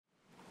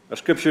Our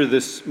scripture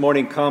this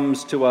morning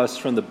comes to us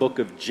from the book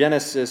of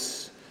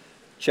Genesis,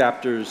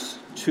 chapters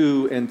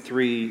 2 and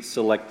 3,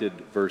 selected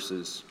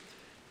verses.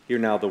 Hear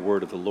now the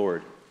word of the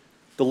Lord.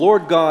 The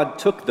Lord God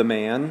took the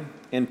man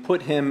and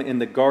put him in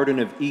the Garden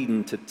of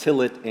Eden to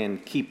till it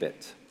and keep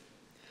it.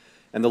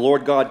 And the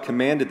Lord God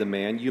commanded the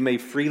man, "You may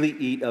freely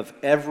eat of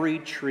every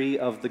tree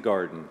of the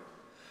garden,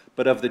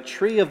 but of the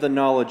tree of the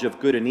knowledge of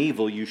good and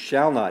evil you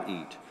shall not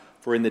eat,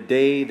 for in the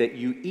day that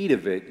you eat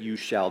of it you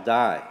shall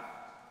die."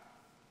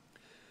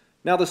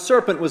 Now the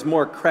serpent was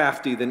more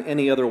crafty than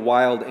any other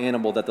wild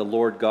animal that the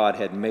Lord God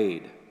had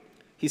made.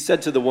 He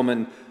said to the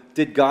woman,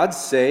 "Did God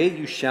say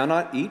you shall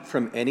not eat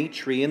from any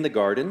tree in the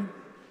garden?"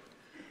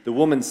 The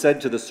woman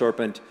said to the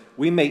serpent,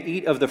 "We may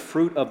eat of the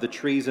fruit of the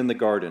trees in the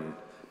garden."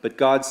 But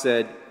God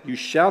said, "You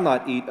shall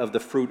not eat of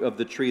the fruit of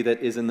the tree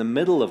that is in the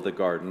middle of the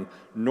garden,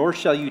 nor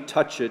shall you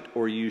touch it,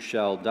 or you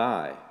shall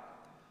die."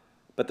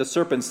 But the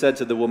serpent said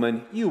to the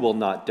woman, "You will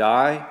not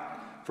die.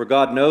 For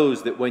God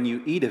knows that when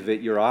you eat of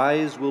it, your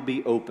eyes will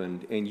be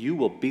opened, and you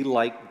will be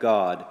like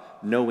God,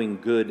 knowing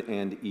good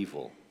and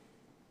evil."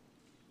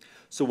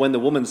 So when the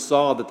woman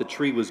saw that the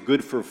tree was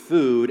good for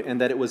food, and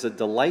that it was a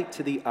delight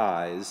to the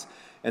eyes,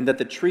 and that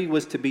the tree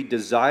was to be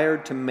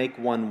desired to make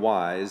one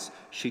wise,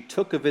 she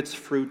took of its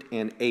fruit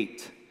and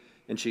ate.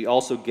 And she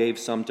also gave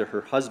some to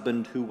her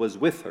husband who was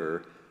with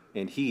her,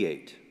 and he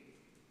ate.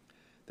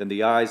 Then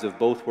the eyes of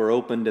both were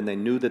opened, and they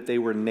knew that they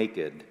were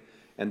naked.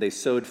 And they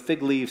sewed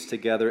fig leaves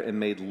together and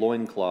made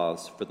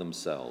loincloths for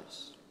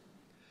themselves.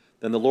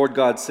 Then the Lord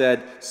God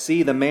said,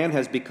 "See, the man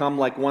has become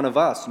like one of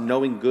us,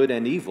 knowing good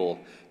and evil.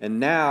 And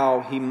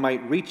now he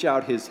might reach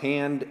out his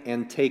hand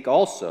and take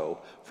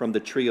also from the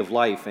tree of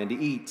life and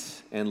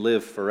eat and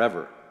live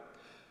forever."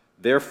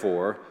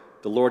 Therefore,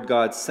 the Lord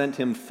God sent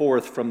him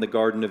forth from the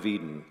Garden of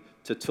Eden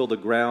to till the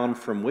ground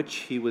from which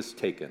he was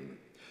taken.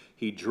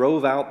 He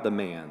drove out the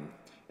man,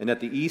 and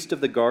at the east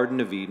of the Garden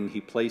of Eden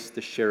he placed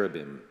the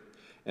cherubim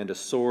and a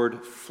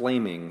sword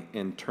flaming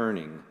and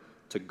turning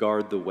to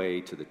guard the way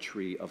to the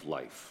tree of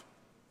life.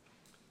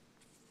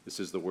 This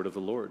is the word of the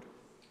Lord.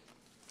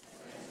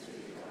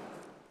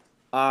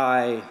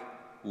 I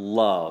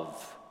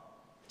love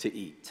to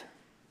eat.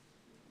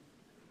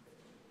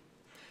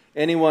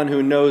 Anyone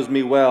who knows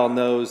me well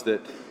knows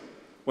that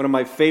one of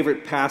my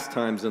favorite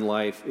pastimes in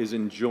life is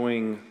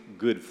enjoying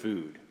good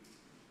food.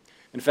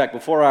 In fact,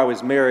 before I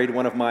was married,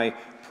 one of my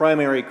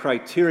primary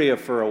criteria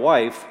for a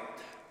wife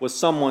was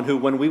someone who,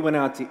 when we went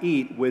out to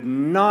eat, would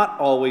not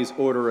always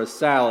order a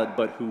salad,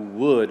 but who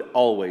would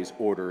always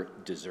order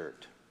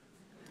dessert.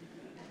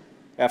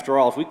 After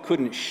all, if we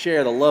couldn't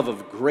share the love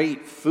of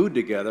great food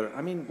together,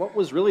 what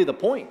was really the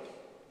point?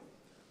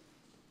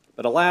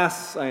 But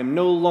alas, I am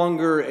no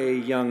longer a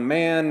young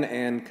man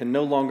and can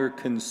no longer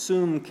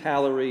consume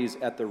calories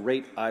at the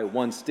rate I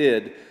once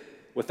did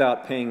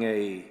without paying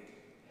a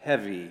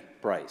heavy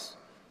price.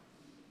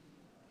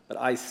 But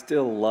I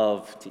still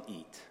love to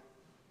eat.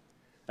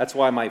 That's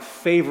why my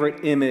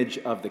favorite image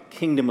of the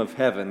kingdom of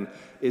heaven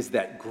is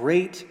that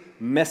great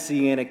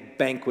messianic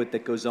banquet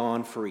that goes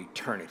on for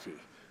eternity.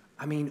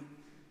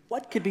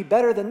 What could be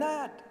better than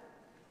that?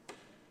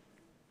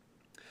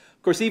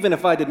 Of course, even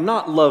if I did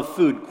not love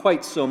food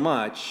quite so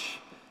much,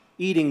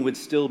 eating would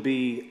still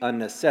be a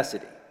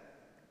necessity.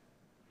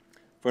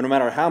 For no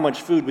matter how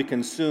much food we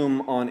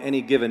consume on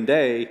any given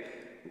day,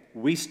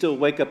 we still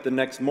wake up the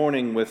next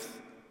morning with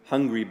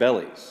hungry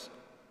bellies.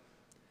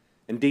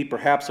 Indeed,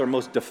 perhaps our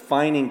most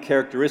defining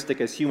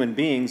characteristic as human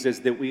beings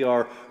is that we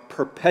are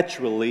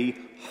perpetually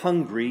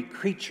hungry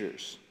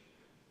creatures.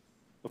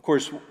 Of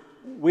course,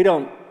 we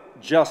don't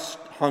just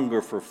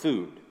hunger for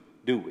food,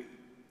 do we?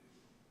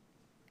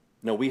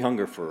 No, we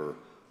hunger for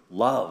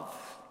love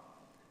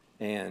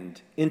and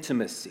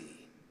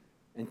intimacy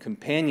and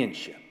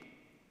companionship.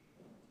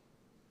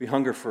 We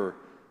hunger for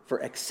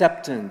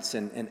acceptance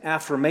and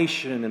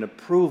affirmation and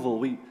approval.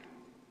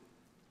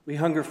 We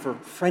hunger for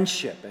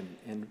friendship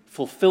and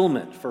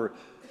fulfillment, for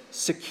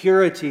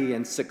security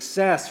and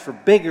success, for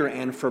bigger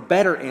and for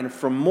better and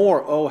for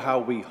more. Oh, how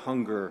we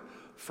hunger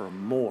for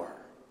more.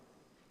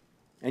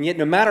 And yet,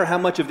 no matter how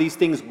much of these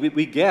things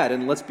we get,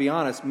 and let's be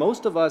honest,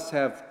 most of us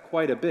have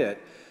quite a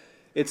bit,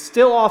 it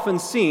still often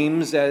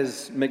seems,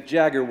 as Mick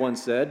Jagger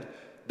once said,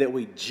 that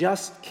we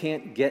just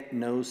can't get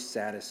no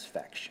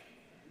satisfaction.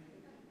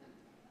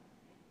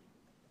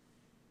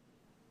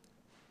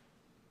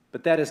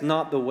 But that is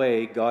not the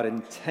way God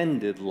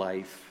intended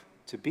life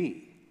to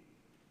be.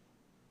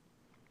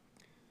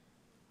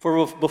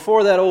 For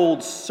before that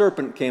old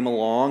serpent came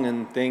along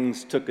and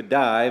things took a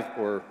dive,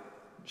 or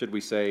should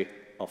we say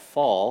a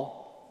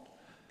fall,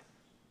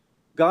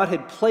 God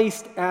had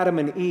placed Adam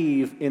and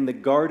Eve in the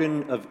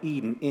Garden of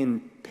Eden,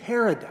 in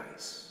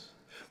paradise,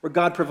 where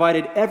God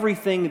provided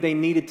everything they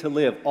needed to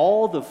live,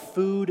 all the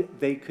food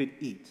they could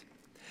eat.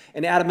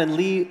 And Adam and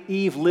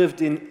Eve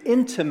lived in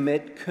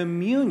intimate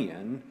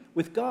communion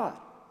with God.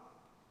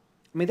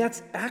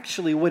 That's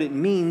actually what it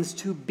means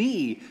to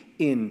be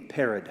in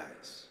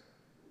paradise.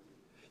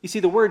 You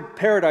see, the word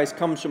paradise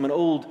comes from an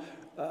old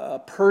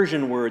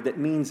Persian word that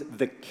means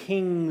the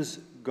king's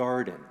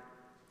garden.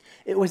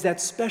 It was that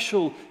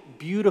special,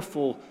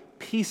 beautiful,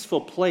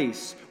 peaceful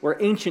place where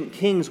ancient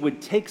kings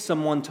would take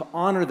someone to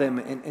honor them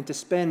and to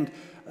spend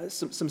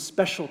some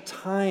special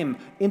time,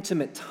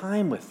 intimate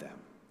time with them.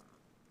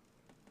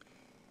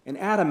 And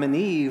Adam and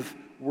Eve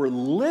were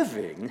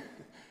living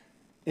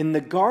in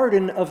the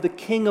garden of the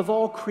King of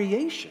all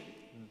creation,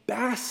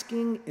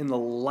 basking in the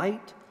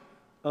light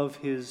of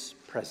his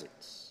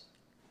presence.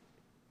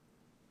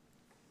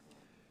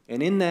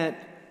 And in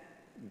that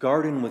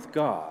garden with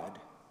God,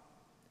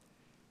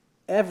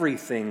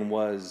 everything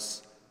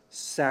was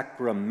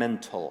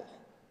sacramental.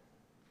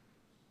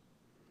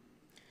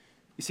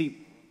 You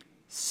see,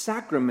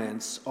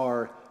 sacraments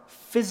are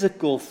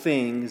physical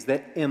things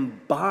that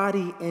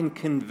embody and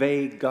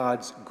convey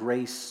God's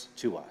grace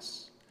to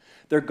us.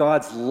 They're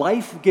God's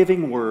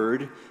life-giving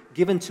word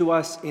given to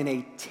us in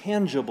a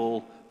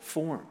tangible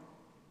form.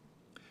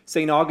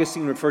 St.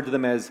 Augustine referred to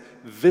them as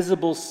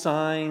visible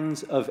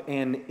signs of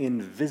an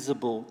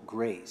invisible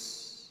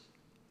grace.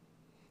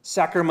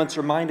 Sacraments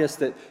remind us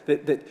that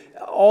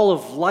all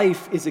of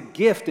life is a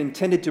gift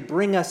intended to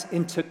bring us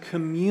into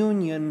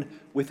communion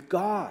with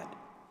God.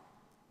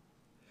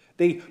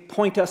 They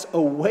point us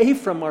away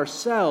from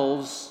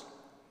ourselves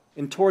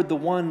and toward the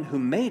one who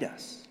made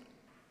us.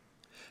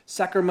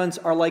 Sacraments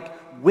are like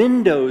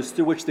windows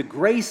through which the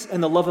grace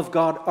and the love of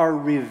God are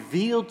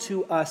revealed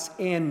to us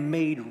and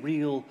made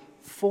real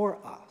for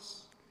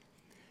us.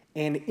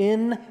 And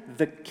in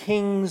the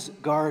King's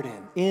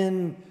garden,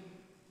 in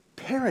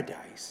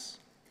paradise,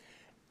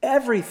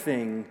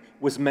 everything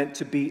was meant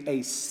to be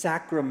a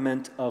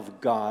sacrament of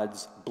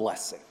God's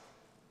blessing.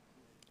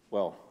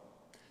 Well,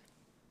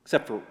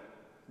 except for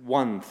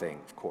one thing,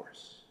 of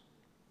course.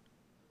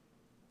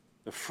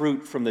 The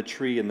fruit from the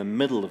tree in the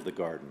middle of the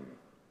garden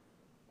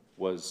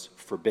was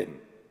forbidden.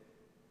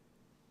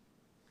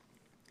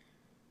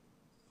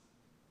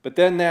 But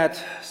then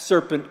that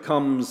serpent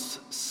comes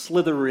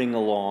slithering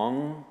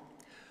along,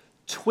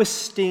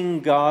 twisting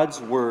God's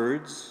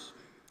words,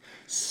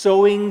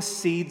 sowing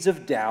seeds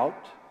of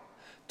doubt,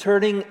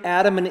 turning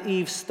Adam and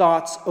Eve's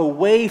thoughts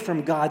away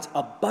from God's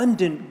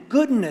abundant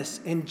goodness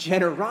and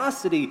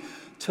generosity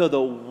to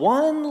the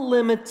one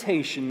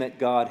limitation that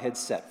God had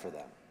set for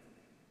them.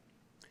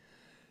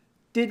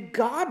 Did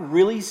God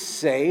really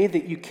say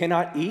that you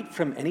cannot eat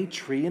from any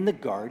tree in the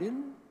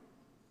garden?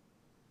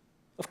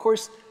 Of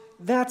course,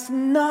 that's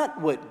not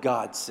what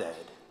God said,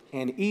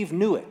 and Eve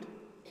knew it.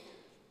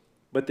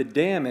 But the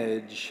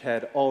damage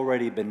had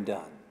already been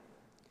done.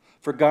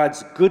 For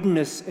God's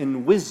goodness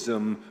and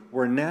wisdom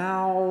were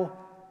now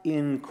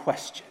in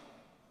question.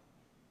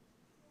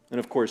 And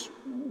of course,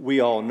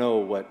 we all know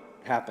what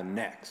happened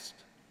next.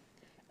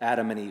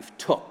 Adam and Eve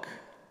took,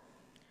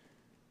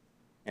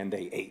 and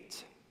they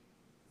ate.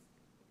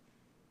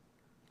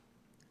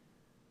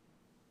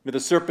 But the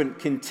serpent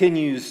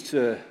continues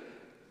to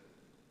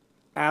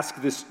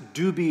ask this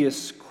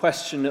dubious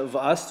question of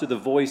us through the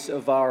voice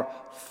of our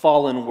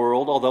fallen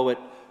world, although it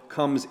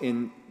comes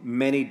in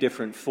many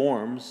different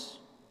forms,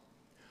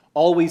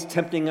 always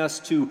tempting us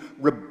to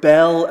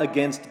rebel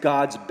against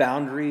God's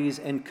boundaries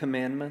and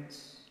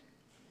commandments.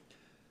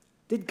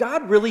 Did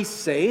God really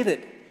say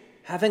that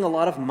having a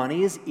lot of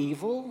money is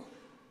evil?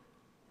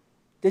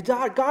 Did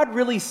God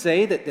really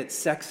say that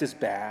sex is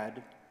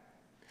bad?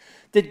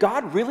 Did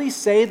God really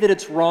say that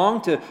it's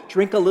wrong to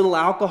drink a little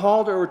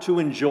alcohol or to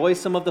enjoy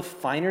some of the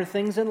finer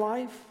things in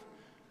life?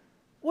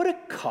 What a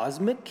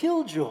cosmic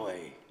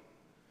killjoy.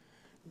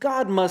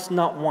 God must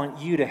not want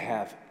you to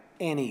have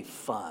any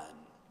fun.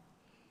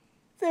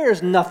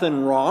 There's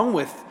nothing wrong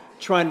with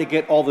trying to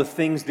get all the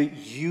things that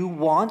you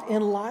want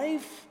in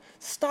life.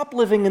 Stop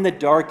living in the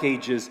dark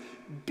ages.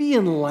 Be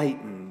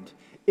enlightened.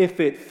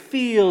 If it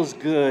feels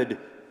good,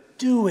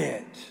 do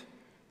it.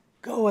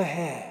 Go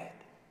ahead.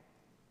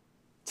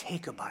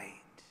 Take a bite.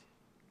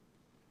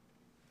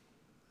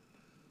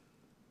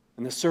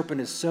 And the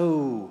serpent is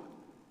so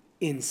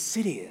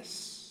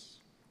insidious,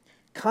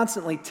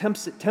 constantly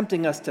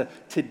tempting us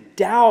to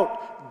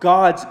doubt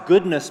God's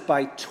goodness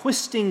by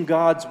twisting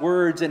God's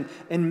words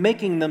and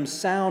making them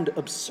sound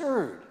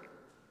absurd.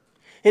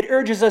 It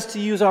urges us to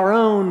use our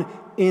own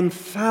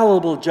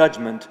infallible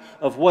judgment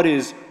of what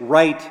is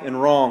right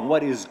and wrong,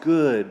 what is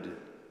good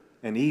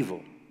and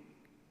evil.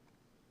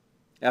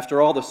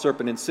 After all, the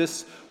serpent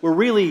insists we're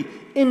really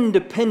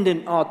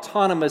independent,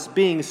 autonomous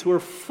beings who are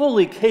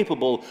fully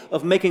capable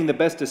of making the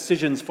best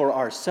decisions for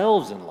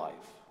ourselves in life.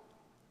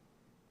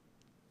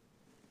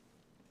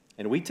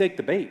 And we take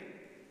the bait.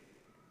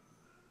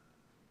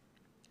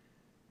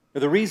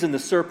 The reason the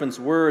serpent's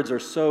words are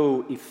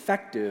so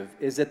effective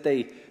is that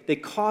they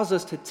cause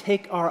us to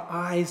take our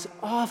eyes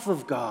off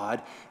of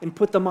God and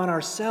put them on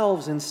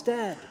ourselves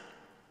instead.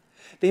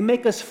 They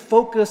make us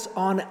focus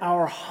on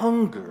our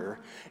hunger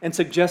and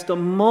suggest a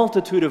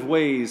multitude of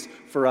ways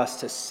for us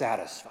to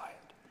satisfy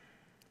it.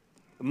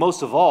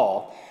 Most of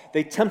all,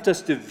 they tempt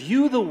us to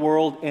view the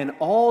world and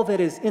all that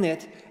is in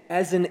it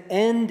as an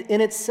end in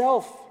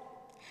itself,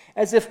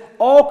 as if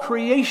all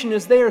creation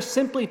is there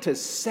simply to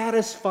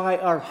satisfy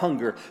our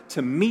hunger,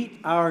 to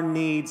meet our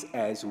needs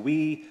as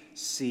we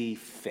see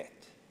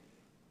fit.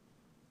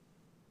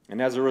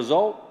 And as a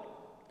result,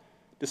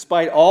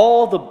 despite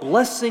all the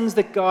blessings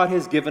that God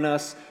has given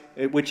us,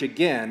 which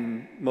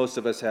again, most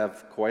of us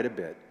have quite a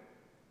bit,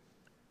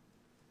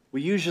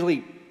 we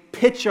usually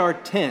pitch our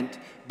tent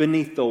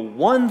beneath the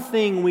one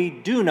thing we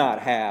do not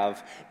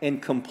have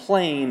and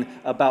complain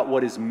about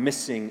what is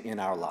missing in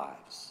our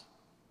lives.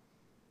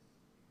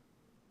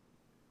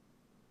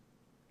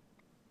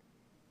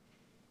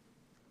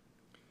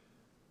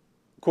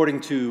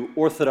 According to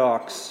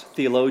Orthodox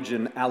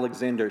theologian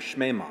Alexander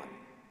Schmemann,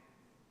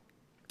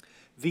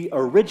 the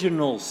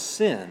original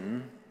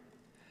sin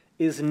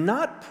is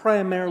not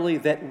primarily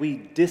that we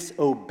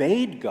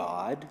disobeyed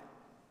God,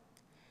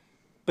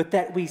 but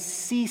that we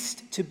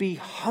ceased to be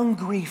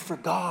hungry for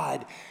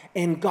God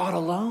and God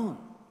alone.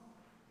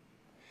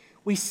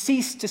 We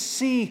ceased to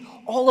see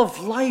all of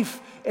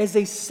life as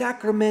a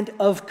sacrament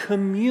of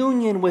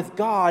communion with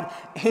God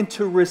and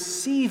to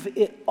receive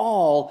it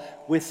all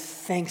with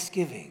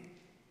thanksgiving.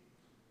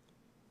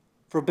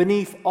 For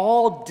beneath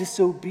all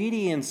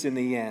disobedience in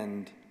the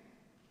end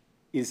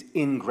is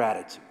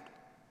ingratitude.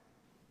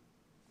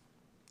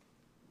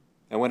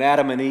 And when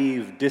Adam and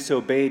Eve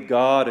disobeyed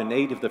God and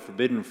ate of the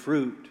forbidden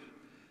fruit,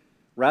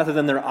 rather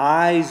than their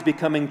eyes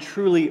becoming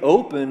truly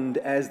opened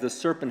as the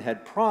serpent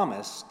had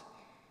promised,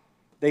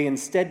 they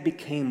instead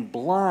became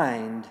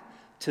blind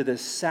to the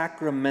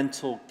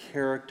sacramental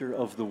character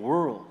of the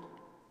world.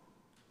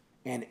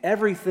 And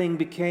everything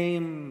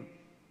became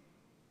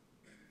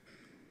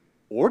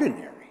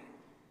ordinary.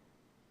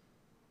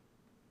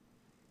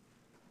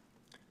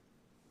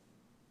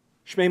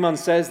 Schmemann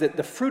says that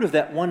the fruit of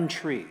that one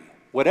tree,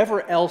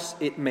 whatever else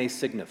it may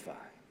signify,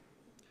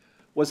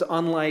 was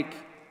unlike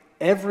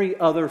every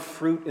other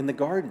fruit in the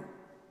garden.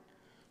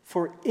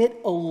 For it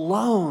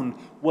alone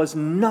was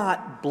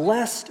not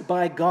blessed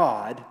by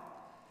God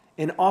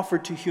and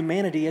offered to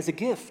humanity as a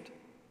gift.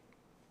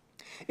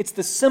 It's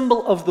the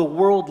symbol of the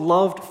world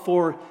loved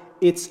for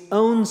its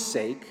own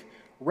sake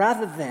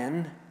rather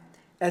than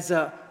as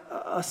a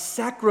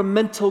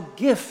sacramental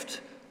gift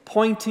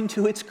pointing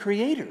to its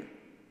creator.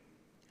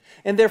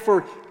 And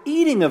therefore,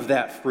 eating of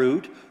that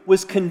fruit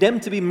was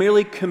condemned to be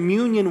merely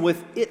communion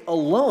with it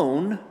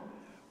alone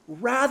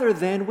rather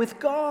than with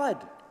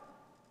God.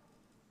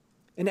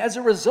 And as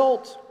a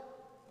result,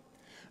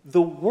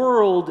 the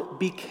world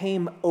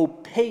became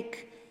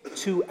opaque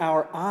to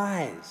our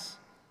eyes,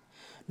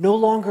 no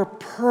longer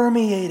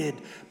permeated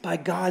by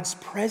God's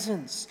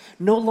presence,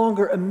 no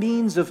longer a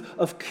means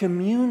of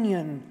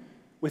communion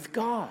with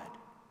God.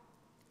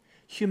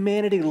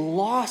 Humanity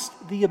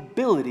lost the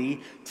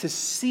ability to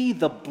see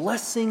the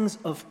blessings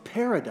of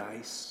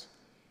paradise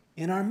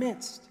in our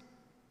midst.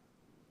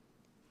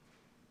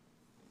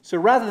 So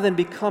rather than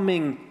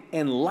becoming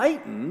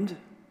enlightened,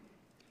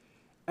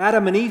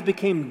 Adam and Eve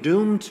became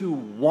doomed to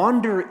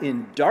wander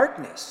in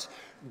darkness,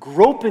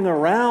 groping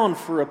around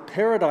for a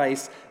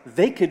paradise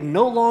they could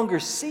no longer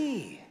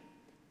see.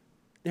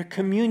 Their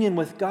communion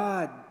with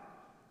God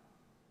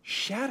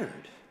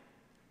shattered.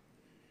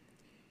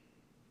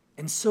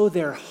 And so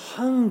their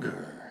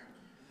hunger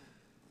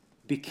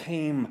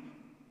became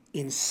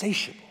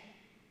insatiable.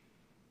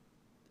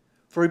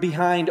 For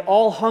behind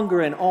all hunger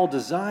and all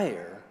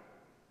desire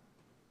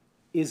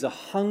is a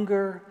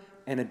hunger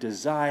and a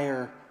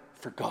desire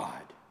for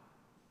God.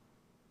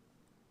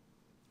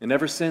 And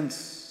ever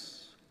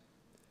since,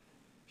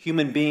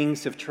 human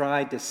beings have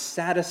tried to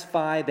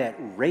satisfy that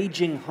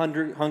raging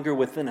hunger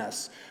within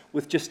us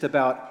with just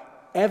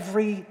about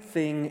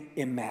everything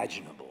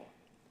imaginable.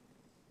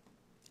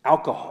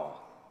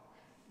 Alcohol,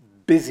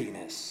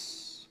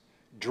 busyness,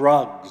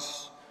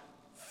 drugs,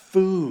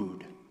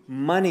 food,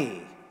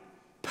 money,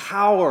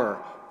 power,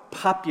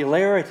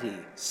 popularity,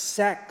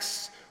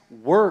 sex,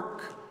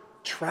 work,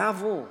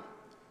 travel.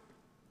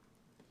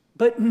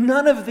 But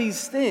none of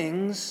these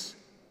things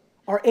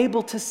are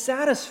able to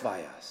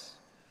satisfy us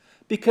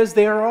because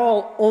they are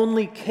all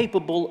only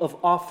capable of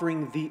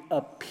offering the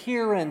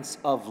appearance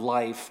of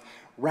life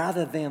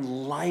rather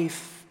than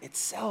life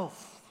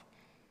itself.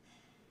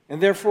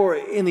 And therefore,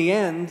 in the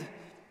end,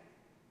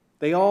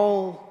 they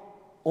all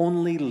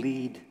only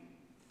lead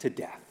to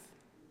death.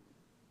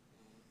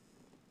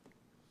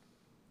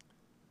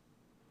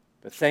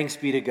 But thanks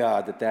be to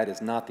God that that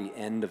is not the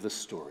end of the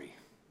story.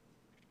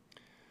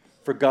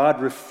 For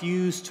God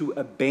refused to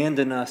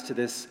abandon us to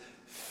this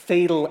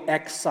fatal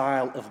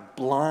exile of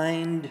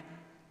blind,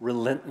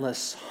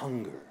 relentless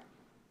hunger.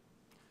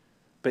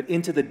 But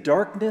into the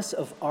darkness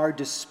of our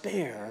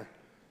despair,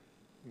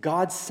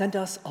 God sent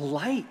us a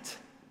light,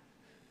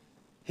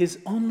 His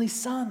only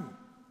Son.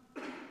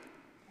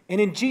 And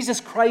in Jesus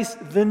Christ,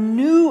 the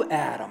new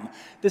Adam,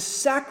 the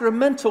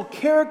sacramental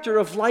character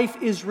of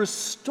life is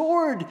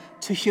restored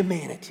to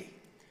humanity.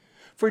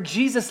 For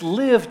Jesus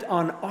lived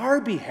on our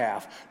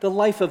behalf the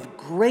life of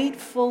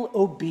grateful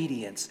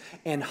obedience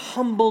and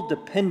humble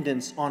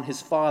dependence on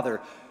His Father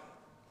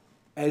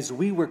as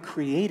we were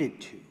created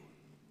to.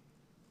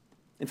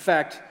 In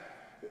fact,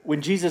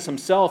 when Jesus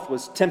Himself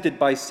was tempted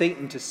by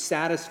Satan to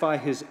satisfy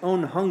His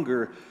own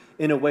hunger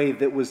in a way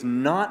that was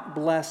not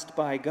blessed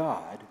by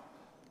God,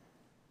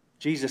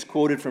 Jesus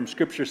quoted from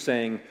Scripture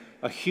saying,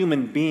 a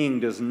human being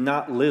does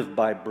not live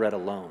by bread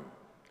alone,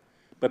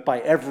 but by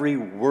every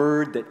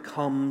word that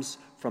comes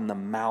from the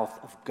mouth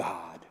of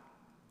God.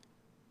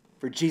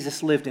 For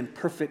Jesus lived in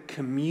perfect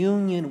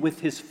communion with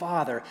his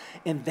Father,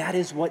 and that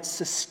is what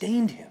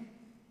sustained him.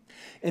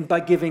 And by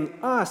giving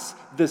us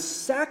the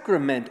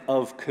sacrament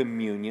of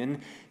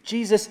communion,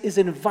 Jesus is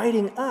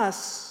inviting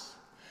us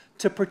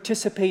to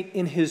participate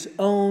in his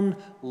own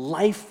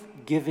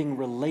life-giving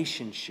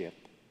relationship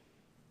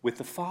with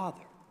the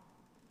Father.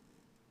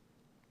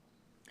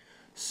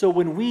 So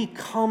when we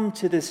come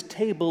to this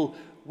table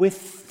with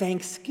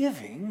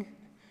thanksgiving,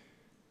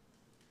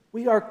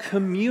 we are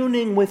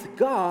communing with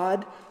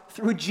God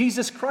through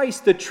Jesus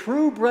Christ, the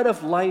true bread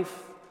of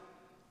life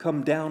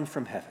come down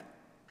from heaven.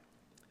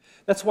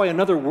 That's why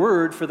another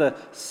word for the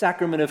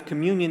sacrament of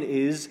communion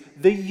is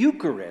the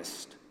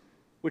Eucharist,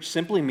 which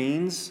simply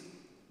means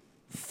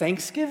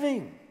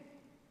thanksgiving.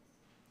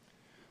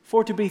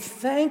 For to be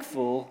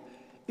thankful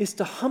is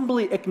to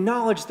humbly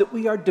acknowledge that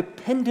we are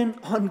dependent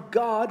on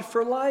God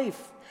for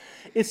life.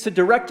 It's to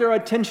direct our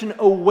attention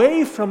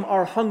away from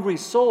our hungry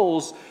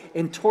souls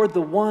and toward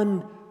the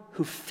one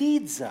who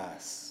feeds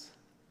us.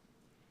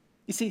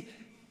 You see,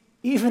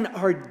 even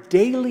our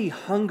daily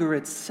hunger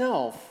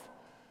itself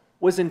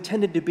was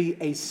intended to be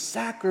a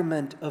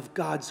sacrament of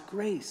God's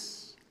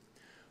grace,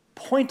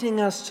 pointing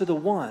us to the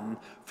one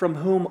from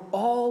whom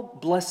all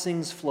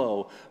blessings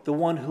flow, the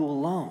one who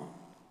alone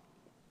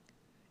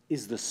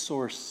is the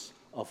source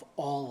of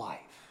all life.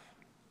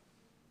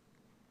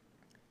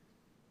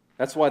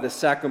 That's why the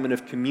sacrament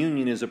of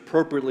communion is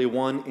appropriately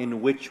one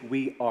in which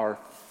we are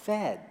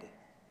fed.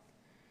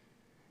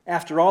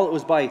 After all, it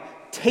was by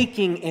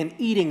taking and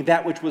eating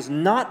that which was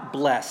not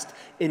blessed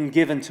and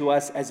given to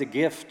us as a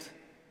gift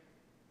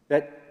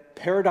that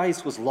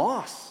paradise was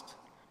lost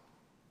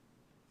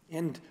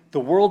and the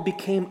world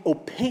became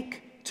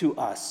opaque to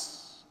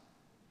us.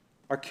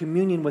 Our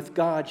communion with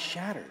God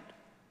shattered.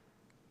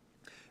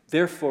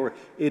 Therefore,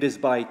 it is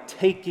by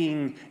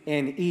taking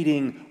and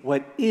eating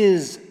what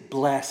is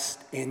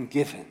blessed and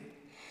given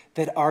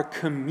that our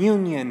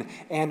communion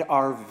and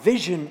our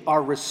vision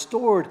are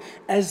restored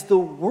as the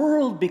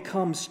world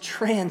becomes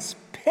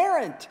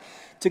transparent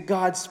to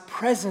God's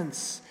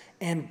presence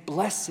and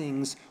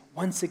blessings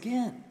once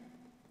again.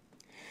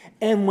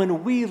 And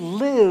when we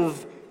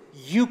live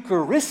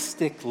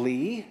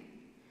Eucharistically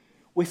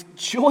with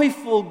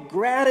joyful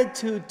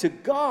gratitude to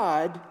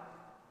God,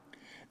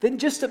 then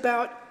just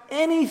about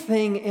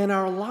anything in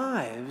our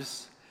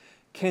lives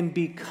can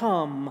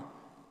become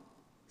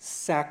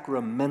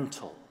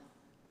sacramental.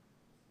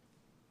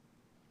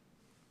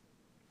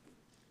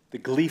 The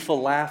gleeful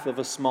laugh of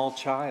a small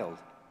child,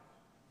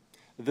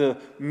 the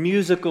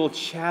musical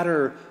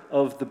chatter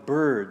of the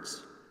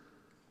birds,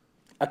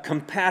 a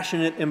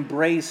compassionate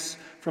embrace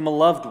from a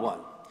loved one,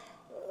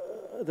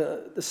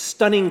 the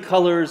stunning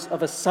colors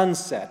of a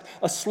sunset,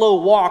 a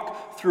slow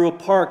walk through a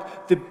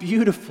park, the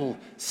beautiful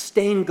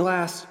stained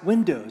glass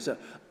windows,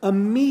 a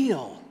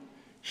meal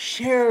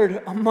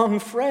shared among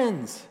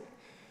friends,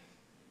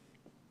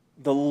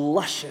 the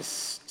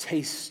luscious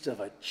taste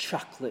of a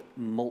chocolate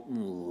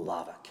molten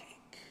lava cake.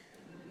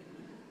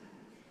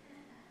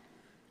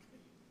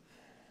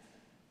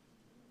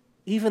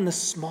 Even the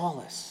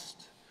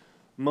smallest,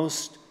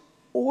 most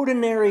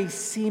ordinary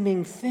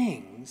seeming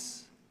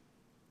things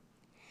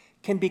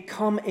can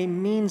become a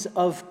means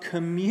of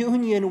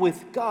communion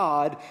with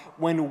God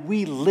when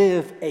we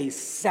live a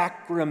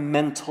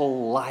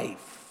sacramental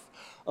life,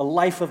 a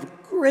life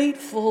of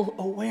grateful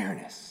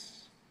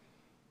awareness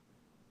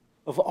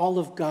of all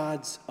of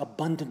God's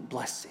abundant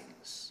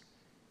blessings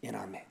in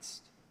our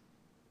midst.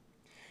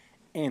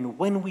 And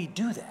when we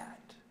do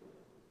that,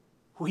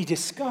 we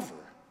discover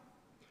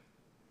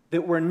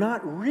that we're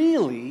not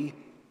really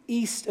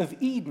east of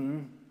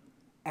Eden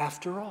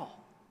after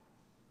all.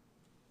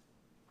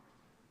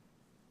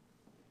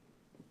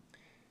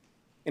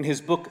 In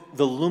his book,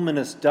 The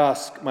Luminous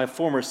Dusk, my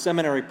former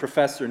seminary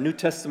professor, New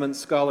Testament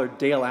scholar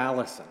Dale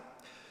Allison,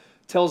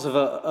 tells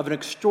of an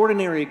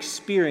extraordinary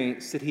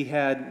experience that he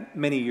had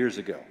many years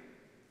ago.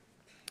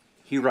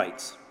 He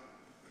writes,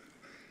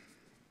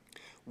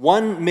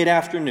 "One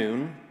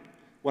mid-afternoon,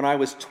 when I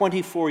was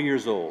 24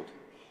 years old,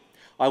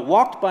 I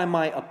walked by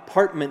my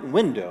apartment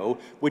window,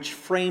 which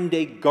framed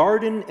a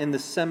garden in the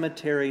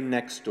cemetery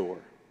next door.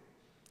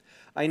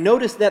 I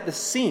noticed that the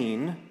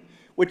scene,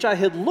 which I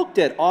had looked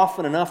at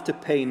often enough to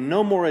pay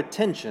no more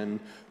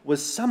attention,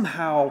 was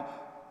somehow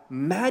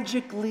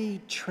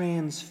magically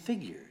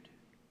transfigured.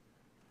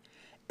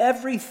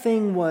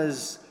 Everything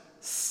was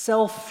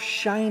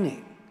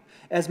self-shining,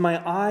 as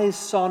my eyes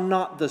saw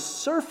not the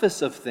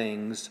surface of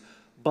things,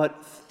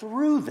 but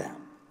through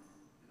them.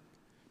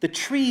 The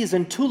trees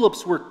and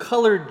tulips were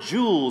colored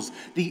jewels,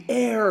 the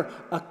air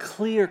a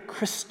clear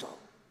crystal,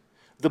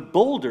 the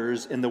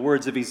boulders, in the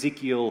words of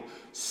Ezekiel,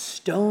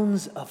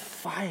 stones of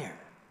fire.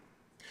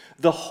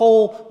 The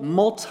whole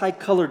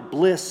multicolored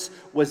bliss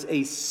was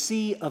a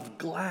sea of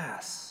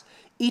glass,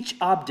 each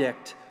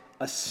object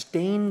a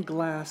stained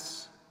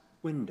glass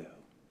window.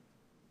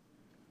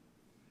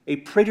 a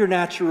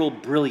preternatural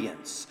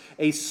brilliance,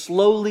 a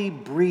slowly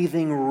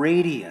breathing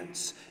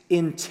radiance,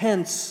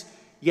 intense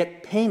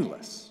yet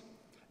painless.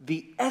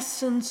 The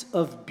essence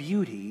of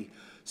beauty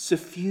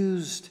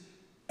suffused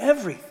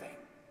everything.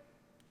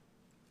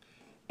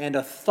 And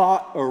a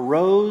thought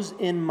arose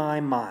in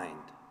my mind.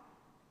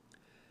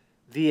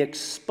 The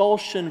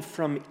expulsion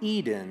from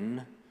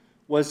Eden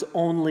was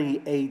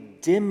only a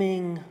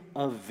dimming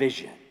of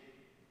vision.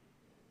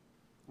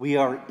 We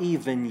are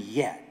even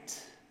yet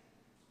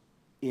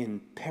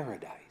in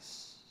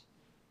paradise.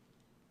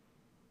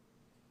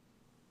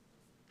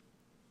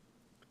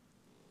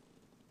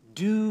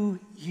 Do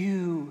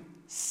you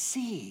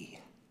see?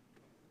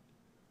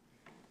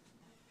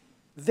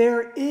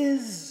 There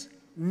is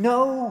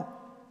no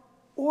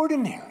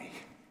ordinary.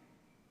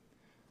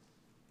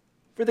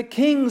 For the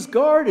king's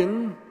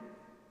garden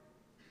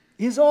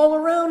is all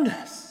around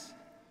us.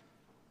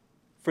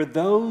 For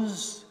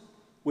those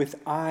with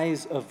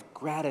eyes of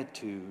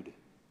gratitude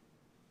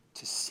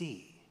to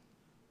see.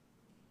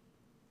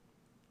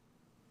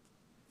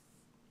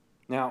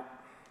 Now,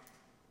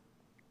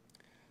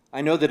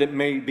 I know that it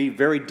may be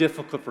very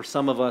difficult for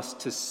some of us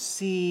to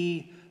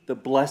see the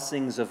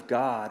blessings of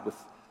God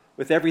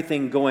with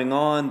everything going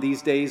on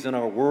these days in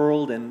our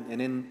world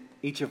and in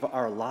each of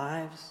our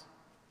lives.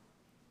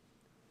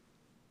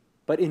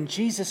 But in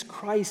Jesus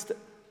Christ,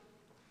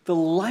 the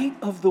light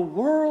of the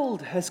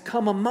world has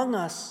come among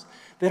us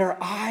that our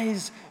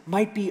eyes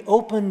might be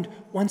opened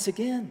once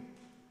again.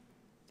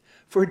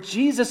 For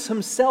Jesus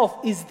himself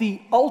is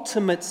the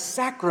ultimate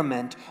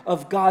sacrament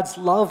of God's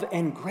love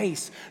and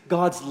grace,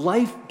 God's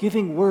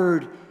life-giving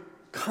word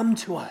come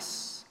to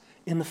us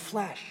in the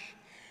flesh.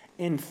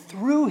 And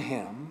through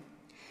him,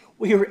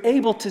 we are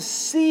able to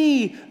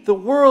see the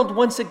world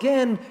once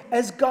again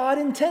as God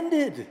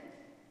intended,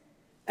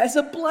 as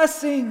a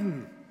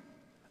blessing,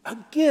 a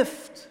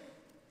gift,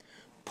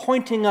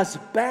 pointing us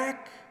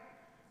back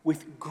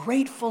with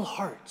grateful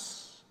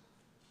hearts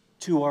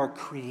to our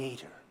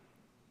Creator.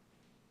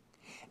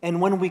 And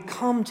when we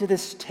come to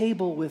this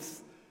table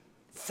with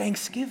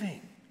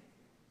thanksgiving,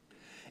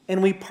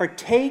 and we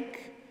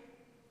partake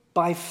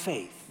by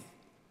faith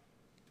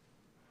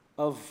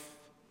of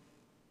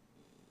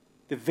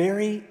the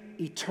very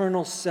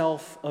eternal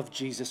self of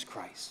Jesus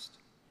Christ,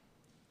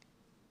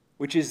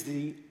 which is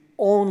the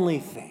only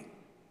thing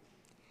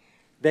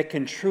that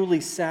can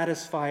truly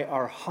satisfy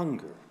our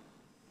hunger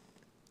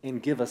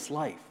and give us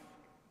life,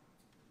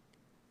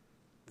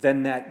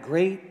 then that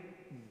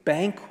great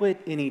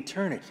banquet in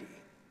eternity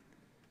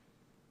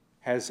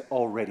has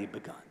already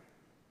begun.